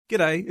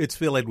G'day, it's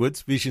Phil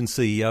Edwards, Vision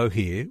CEO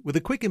here, with a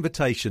quick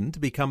invitation to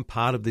become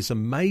part of this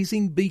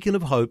amazing beacon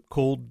of hope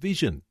called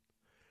Vision.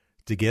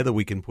 Together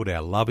we can put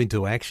our love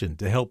into action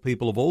to help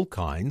people of all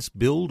kinds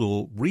build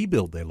or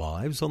rebuild their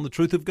lives on the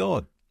truth of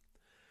God.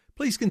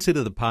 Please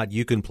consider the part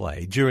you can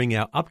play during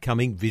our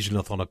upcoming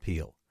Visionathon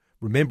appeal,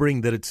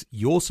 remembering that it's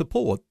your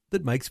support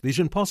that makes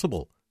Vision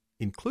possible,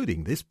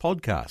 including this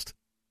podcast.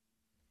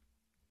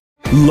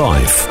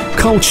 Life,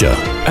 culture,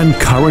 and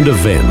current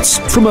events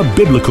from a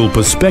biblical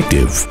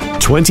perspective.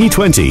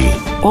 2020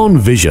 on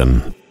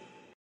Vision.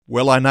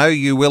 Well, I know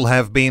you will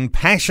have been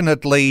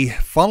passionately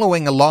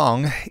following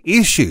along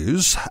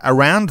issues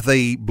around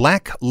the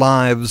Black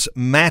Lives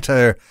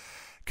Matter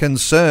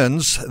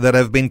concerns that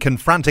have been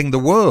confronting the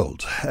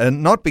world.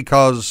 And not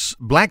because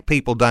black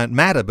people don't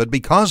matter, but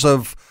because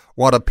of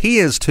what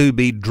appears to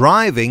be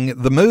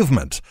driving the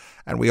movement.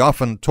 And we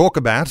often talk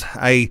about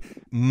a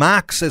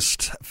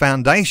Marxist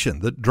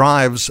foundation that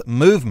drives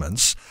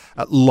movements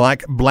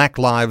like Black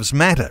Lives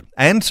Matter.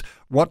 And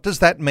what does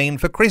that mean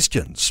for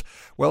Christians?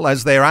 Well,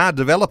 as there are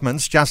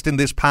developments just in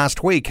this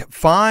past week,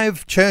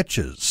 5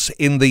 churches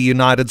in the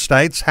United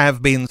States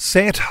have been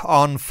set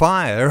on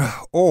fire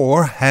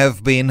or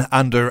have been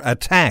under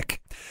attack.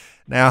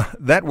 Now,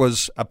 that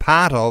was a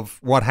part of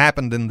what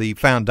happened in the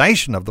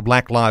foundation of the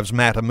Black Lives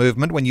Matter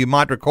movement, when you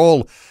might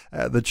recall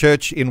the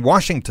church in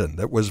Washington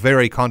that was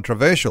very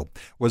controversial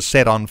was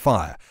set on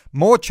fire.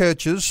 More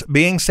churches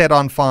being set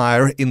on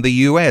fire in the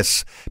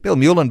US. Bill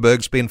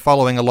Muehlenberg's been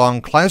following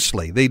along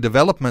closely the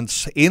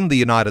developments in the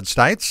United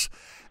States,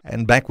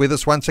 and back with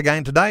us once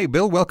again today.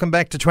 Bill, welcome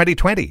back to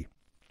 2020.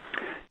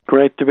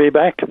 Great to be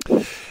back.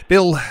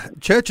 Bill,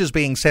 churches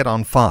being set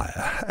on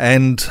fire,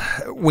 and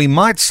we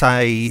might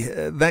say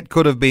that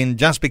could have been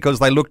just because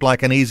they looked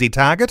like an easy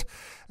target,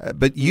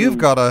 but you've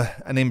got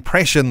an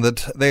impression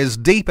that there's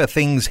deeper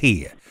things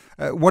here.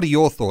 What are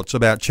your thoughts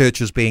about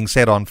churches being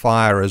set on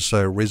fire as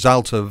a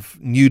result of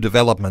new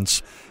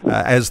developments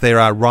as there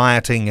are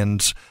rioting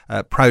and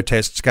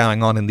protests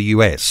going on in the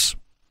US?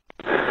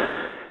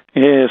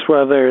 Yes,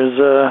 well, there's,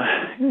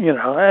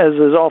 as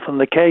is often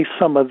the case,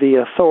 some of the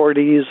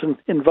authorities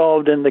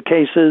involved in the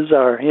cases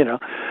are,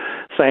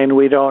 saying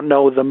we don't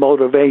know the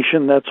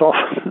motivation. That's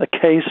often the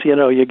case.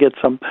 You get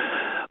some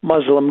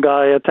Muslim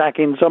guy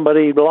attacking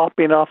somebody,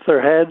 lopping off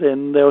their head,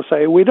 and they'll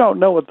say, we don't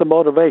know what the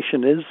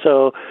motivation is.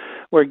 So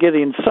we're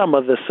getting some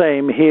of the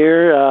same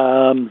here.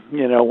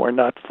 We're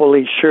not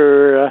fully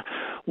sure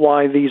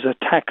why these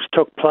attacks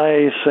took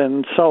place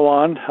and so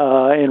on.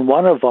 In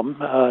one of them,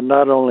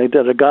 not only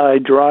did a guy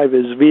drive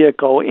his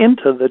vehicle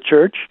into the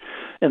church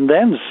and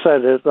then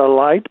set it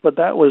alight, but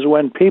that was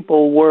when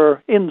people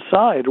were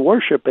inside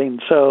worshiping.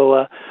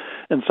 So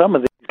in some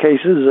of these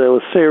cases, it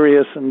was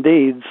serious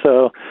indeed.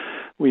 So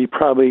we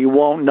probably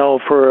won't know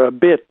for a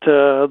bit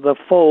the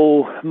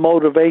full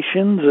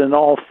motivations in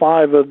all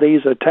 5 of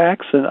these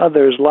attacks and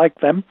others like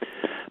them.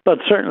 But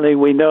certainly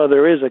we know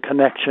there is a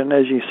connection.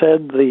 As you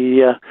said,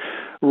 the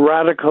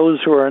radicals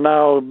who are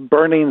now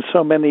burning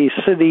so many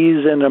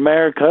cities in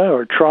America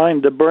or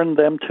trying to burn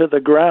them to the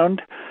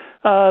ground,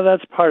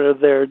 that's part of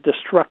their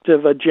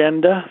destructive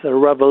agenda. The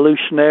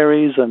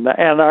revolutionaries and the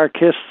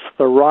anarchists,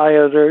 the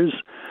rioters,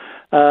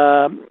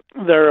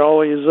 they're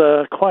always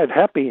quite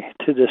happy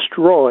to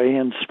destroy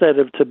instead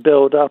of to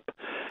build up.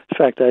 In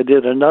fact, I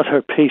did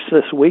another piece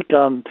this week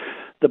on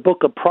the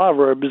book of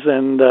Proverbs,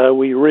 and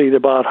we read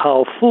about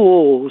how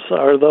fools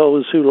are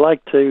those who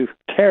like to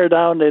tear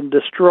down and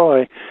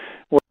destroy,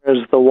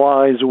 whereas the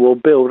wise will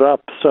build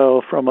up.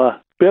 So from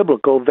a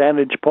biblical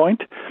vantage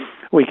point,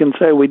 we can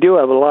say we do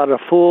have a lot of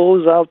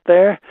fools out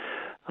there,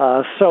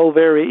 so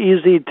very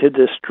easy to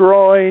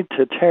destroy,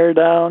 to tear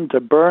down, to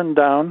burn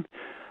down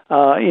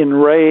in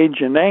rage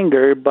and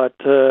anger, but,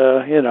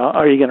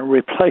 are you going to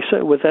replace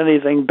it with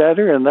anything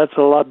better? And that's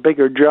a lot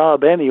bigger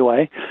job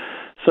anyway.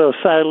 So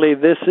sadly,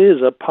 this is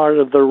a part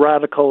of the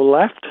radical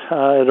left.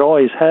 It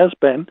always has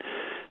been.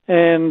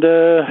 And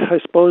I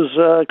suppose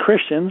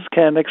Christians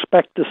can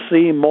expect to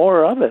see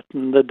more of it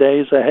in the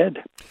days ahead.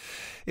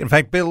 In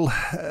fact, Bill,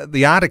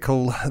 the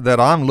article that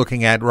I'm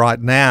looking at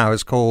right now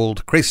is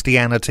called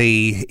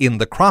Christianity in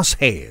the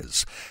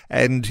Crosshairs.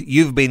 And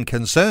you've been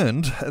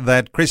concerned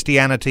that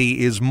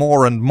Christianity is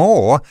more and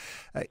more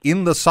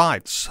in the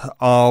sights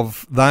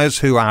of those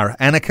who are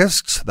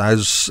anarchists,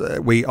 those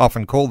we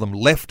often call them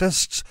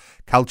leftists,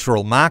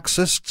 cultural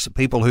Marxists,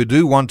 people who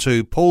do want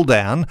to pull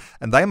down,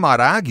 and they might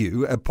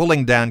argue,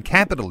 pulling down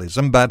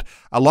capitalism, but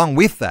along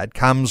with that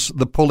comes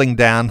the pulling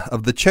down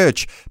of the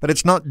church. But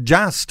it's not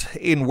just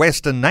in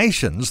Western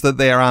nations that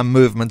there are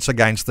movements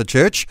against the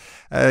church.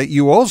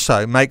 You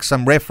also make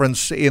some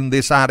reference in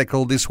this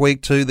article this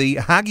week to the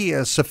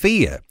Hagia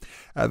Sophia,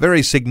 a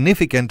very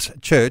significant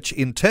church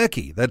in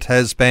Turkey that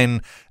has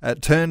been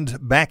turned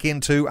back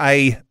into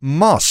a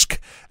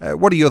mosque.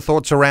 What are your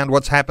thoughts around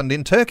what's happened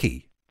in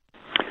Turkey?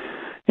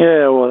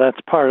 Yeah, well,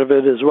 that's part of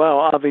it as well,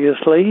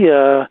 obviously.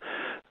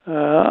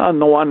 On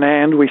the one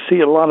hand, we see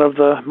a lot of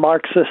the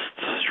Marxists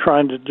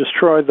trying to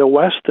destroy the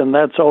West, and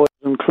that's always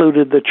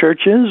included the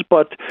churches,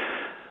 but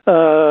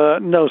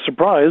no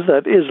surprise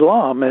that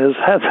Islam has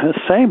had the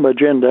same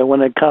agenda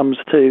when it comes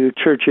to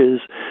churches,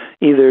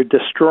 either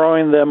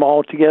destroying them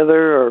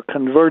altogether or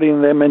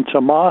converting them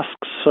into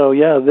mosques. So,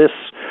 yeah, this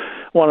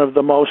one of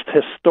the most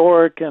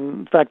historic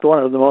and, in fact,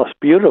 one of the most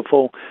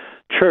beautiful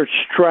church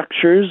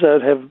structures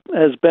that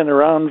has been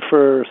around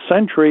for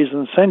centuries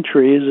and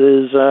centuries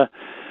is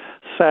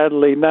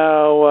sadly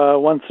now,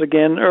 once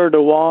again,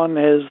 Erdogan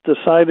has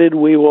decided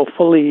we will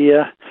fully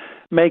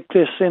make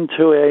this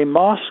into a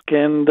mosque,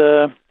 and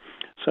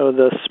so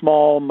the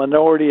small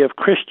minority of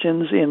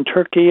Christians in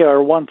Turkey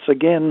are once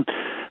again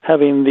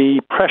having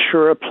the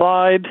pressure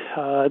applied.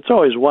 It's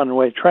always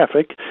one-way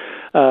traffic.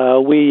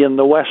 We in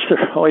the West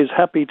are always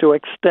happy to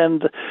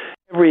extend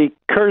every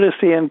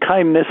courtesy and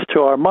kindness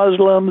to our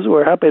Muslims.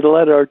 We're happy to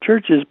let our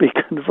churches be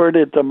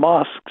converted to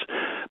mosques,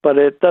 but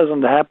it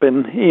doesn't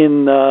happen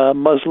in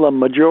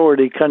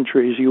Muslim-majority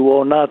countries. You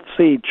will not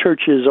see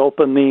churches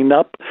opening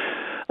up,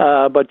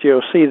 but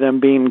you'll see them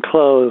being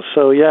closed.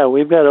 So, yeah,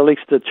 we've got at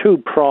least a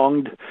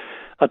two-pronged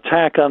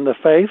attack on the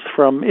faith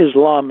from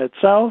Islam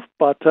itself,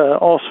 but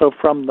also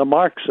from the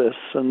Marxists.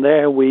 And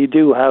there we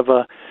do have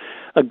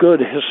a good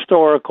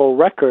historical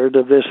record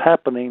of this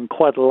happening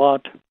quite a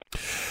lot.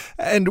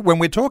 And when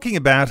we're talking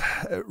about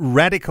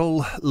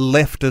radical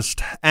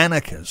leftist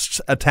anarchists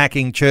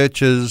attacking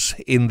churches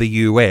in the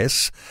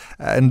US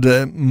and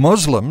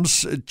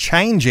Muslims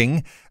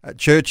changing a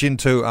church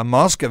into a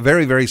mosque, a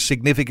very, very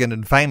significant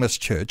and famous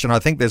church, and I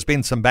think there's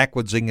been some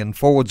backwardsing and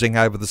forwardsing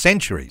over the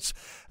centuries.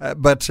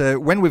 But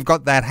when we've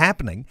got that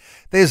happening,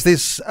 there's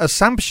this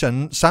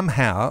assumption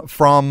somehow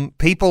from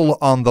people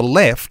on the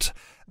left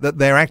that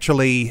they're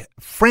actually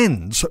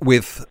friends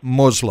with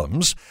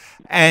Muslims.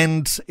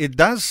 And it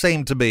does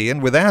seem to be,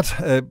 and without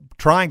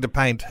trying to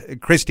paint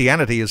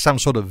Christianity as some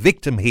sort of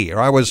victim here,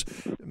 I always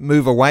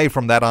move away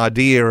from that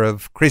idea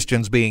of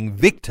Christians being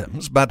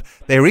victims, but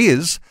there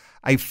is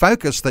a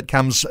focus that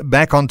comes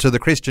back onto the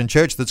Christian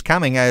church that's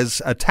coming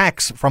as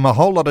attacks from a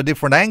whole lot of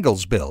different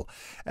angles, Bill.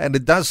 And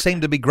it does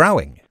seem to be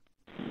growing.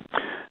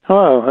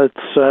 Well,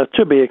 it's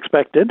to be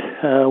expected.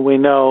 We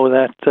know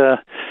that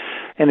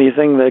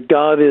anything that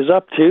God is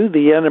up to,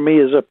 the enemy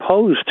is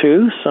opposed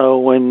to. So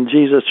when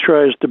Jesus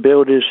tries to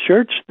build his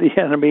church, the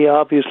enemy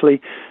obviously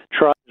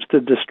tries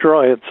to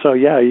destroy it. So,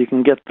 yeah, you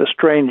can get the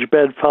strange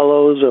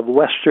bedfellows of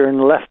Western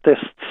leftists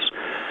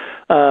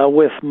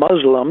with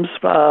Muslims.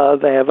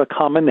 They have a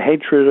common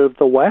hatred of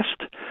the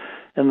West,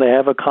 and they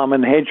have a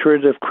common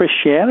hatred of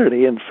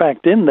Christianity. In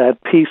fact, in that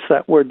piece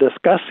that we're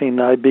discussing,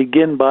 I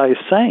begin by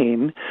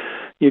saying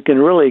you can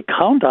really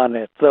count on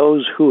it.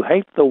 Those who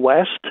hate the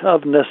West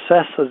of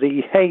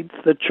necessity hate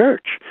the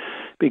church,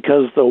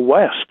 because the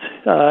West,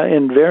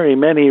 in very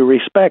many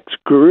respects,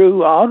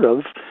 grew out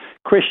of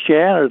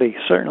Christianity.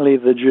 Certainly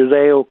the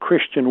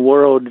Judeo-Christian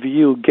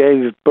worldview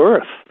gave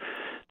birth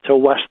to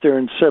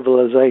Western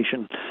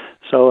civilization.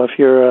 So if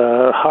you're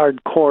a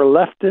hardcore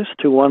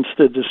leftist who wants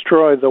to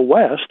destroy the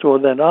West, well,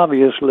 then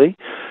obviously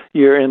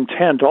you're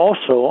intent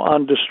also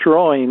on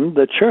destroying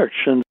the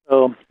church. And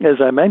so,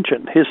 as I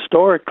mentioned,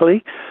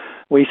 historically,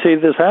 we see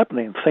this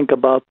happening. Think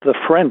about the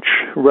French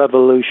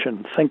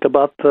Revolution. Think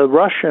about the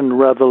Russian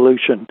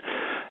Revolution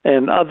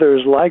and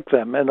others like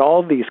them. In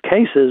all these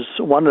cases,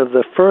 one of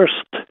the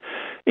first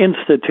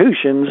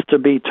institutions to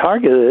be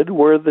targeted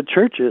were the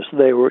churches.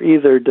 They were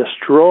either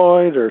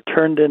destroyed or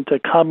turned into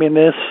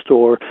communist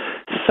or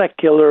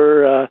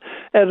secular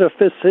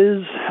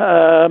edifices.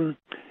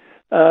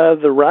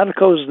 The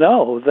radicals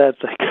know that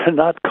they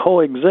cannot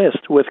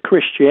coexist with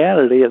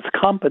Christianity. It's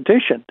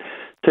competition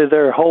to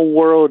their whole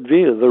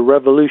worldview. The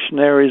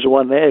revolutionaries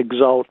want to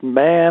exalt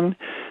man,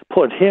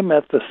 put him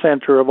at the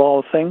center of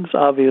all things.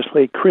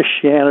 Obviously,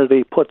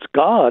 Christianity puts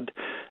God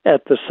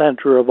at the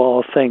center of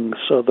all things.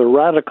 So the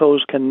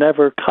radicals can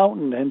never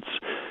countenance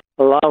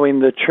allowing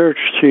the church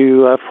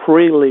to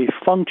freely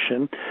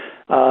function.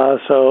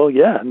 So,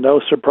 yeah, no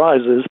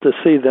surprises to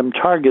see them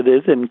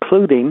targeted,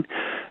 including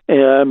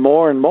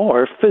more and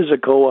more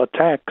physical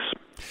attacks.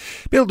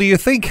 Bill, do you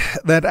think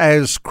that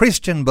as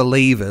Christian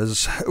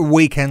believers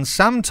we can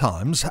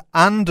sometimes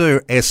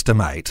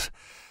underestimate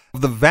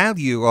the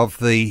value of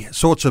the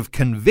sorts of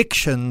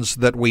convictions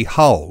that we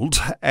hold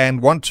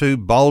and want to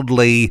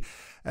boldly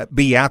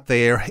be out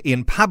there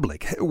in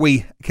public?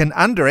 We can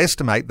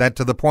underestimate that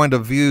to the point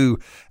of view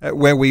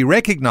where we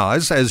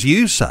recognise, as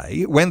you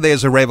say, when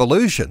there's a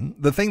revolution,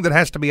 the thing that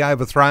has to be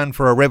overthrown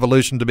for a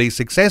revolution to be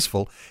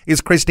successful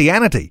is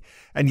Christianity.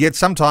 And yet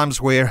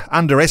sometimes we're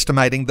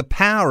underestimating the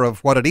power of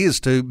what it is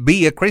to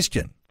be a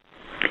Christian.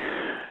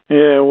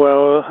 Yeah,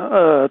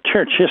 well,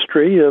 church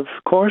history, of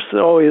course,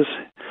 always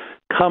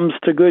comes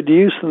to good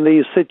use in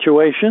these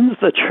situations.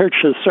 The church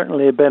has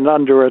certainly been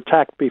under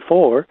attack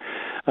before.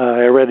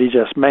 I already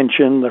just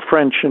mentioned the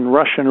French and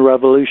Russian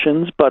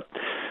revolutions, but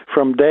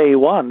from day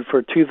one,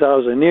 for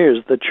 2,000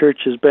 years, the church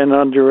has been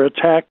under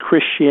attack.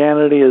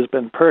 Christianity has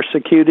been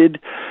persecuted.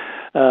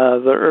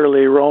 The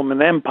early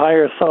Roman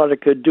Empire thought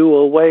it could do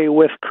away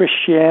with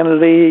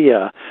Christianity.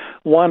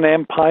 One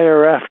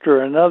empire after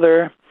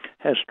another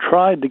has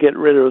tried to get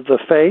rid of the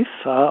faith.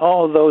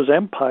 All of those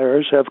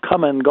empires have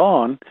come and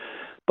gone,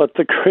 but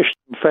the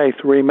Christian faith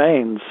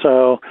remains.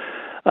 So,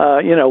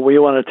 we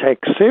want to take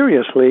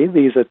seriously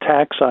these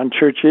attacks on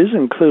churches,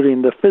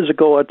 including the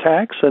physical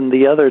attacks and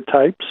the other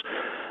types.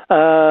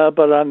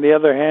 But on the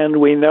other hand,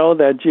 we know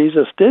that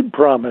Jesus did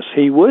promise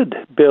he would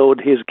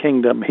build his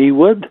kingdom. He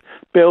would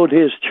build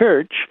his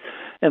church,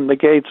 and the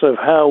gates of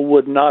hell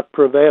would not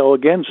prevail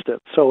against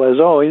it. So as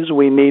always,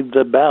 we need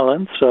the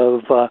balance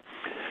of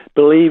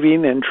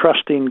believing and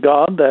trusting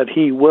God that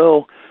he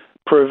will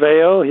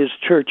prevail, his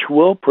church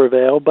will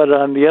prevail, but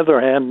on the other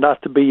hand,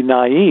 not to be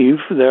naive.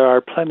 There are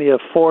plenty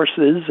of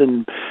forces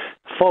and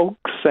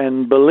folks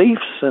and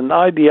beliefs and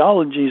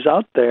ideologies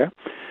out there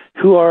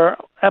who are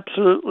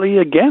absolutely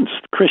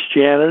against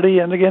Christianity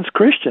and against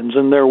Christians,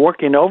 and they're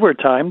working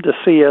overtime to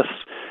see us,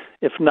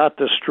 if not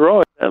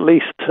destroyed, at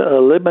least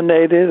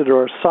eliminated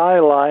or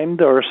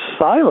sidelined or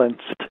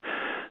silenced.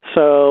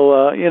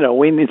 So,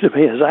 we need to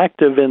be as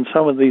active in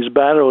some of these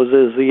battles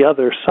as the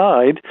other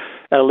side,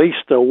 at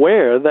least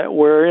aware that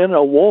we're in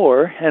a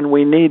war and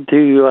we need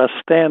to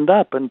stand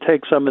up and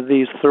take some of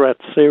these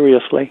threats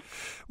seriously.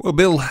 Well,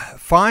 Bill,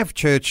 5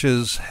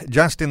 churches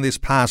just in this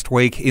past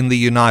week in the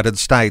United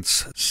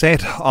States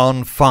set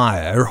on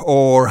fire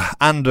or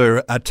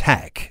under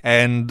attack.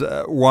 And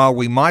while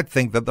we might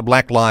think that the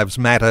Black Lives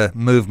Matter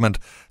movement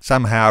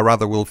somehow or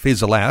other will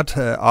fizzle out,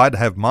 I'd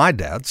have my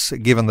doubts,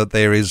 given that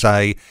there is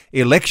a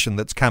election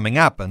that's coming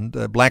up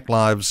and Black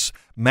Lives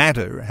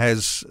Matter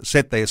has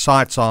set their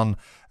sights on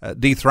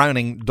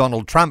dethroning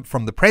Donald Trump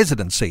from the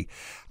presidency.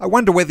 I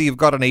wonder whether you've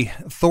got any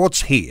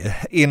thoughts here.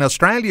 In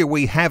Australia,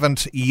 we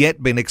haven't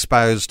yet been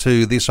exposed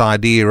to this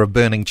idea of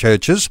burning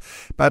churches,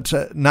 but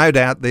no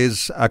doubt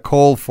there's a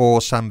call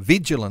for some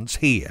vigilance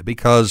here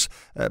because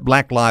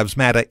Black Lives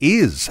Matter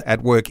is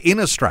at work in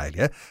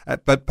Australia,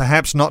 but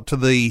perhaps not to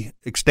the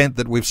extent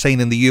that we've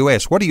seen in the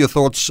US. What are your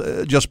thoughts,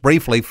 just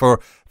briefly, for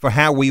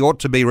how we ought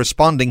to be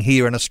responding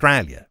here in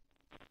Australia?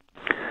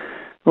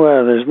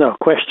 Well, there's no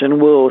question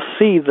we'll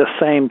see the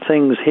same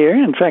things here.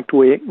 In fact,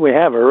 we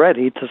have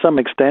already, to some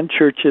extent.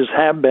 Churches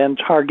have been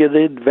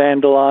targeted,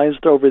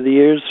 vandalized over the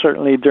years,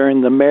 certainly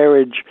during the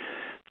marriage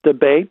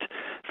debate.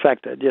 In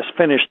fact, I just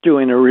finished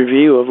doing a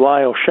review of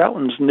Lyle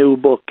Shelton's new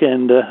book,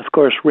 and, of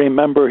course,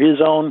 remember his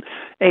own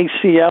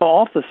ACL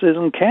offices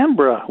in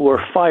Canberra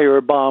were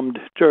firebombed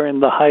during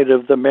the height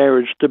of the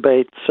marriage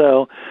debate.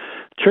 So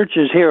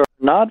churches here are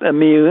not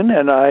immune,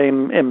 and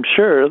I'm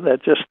sure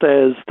that just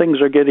as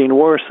things are getting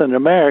worse in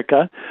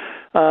America,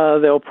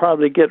 they'll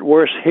probably get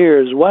worse here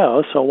as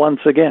well. So once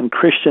again,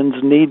 Christians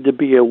need to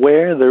be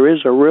aware there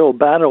is a real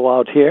battle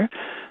out here,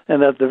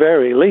 and at the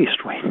very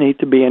least, we need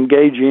to be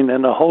engaging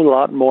in a whole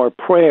lot more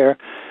prayer,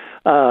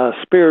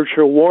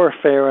 spiritual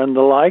warfare and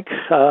the like,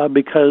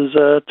 because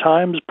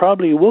times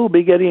probably will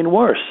be getting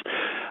worse,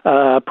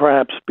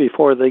 perhaps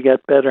before they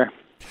get better.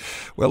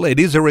 Well, it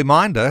is a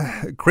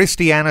reminder,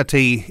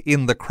 Christianity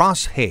in the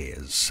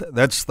Crosshairs.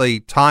 That's the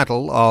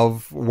title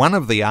of one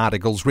of the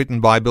articles written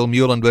by Bill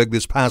Muehlenberg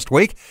this past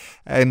week.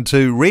 And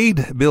to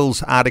read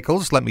Bill's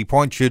articles, let me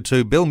point you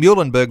to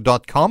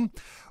billmuehlenberg.com,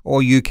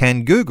 or you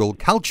can Google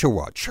Culture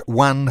Watch,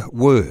 one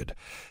word.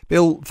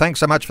 Bill, thanks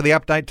so much for the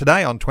update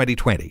today on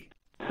 2020.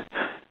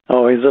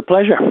 Always a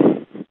pleasure.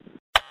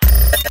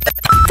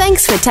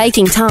 Thanks for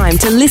taking time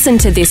to listen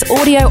to this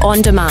audio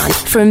on demand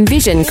from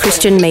Vision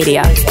Christian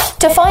Media.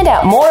 To find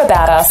out more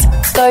about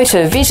us, go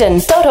to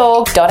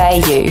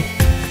vision.org.au.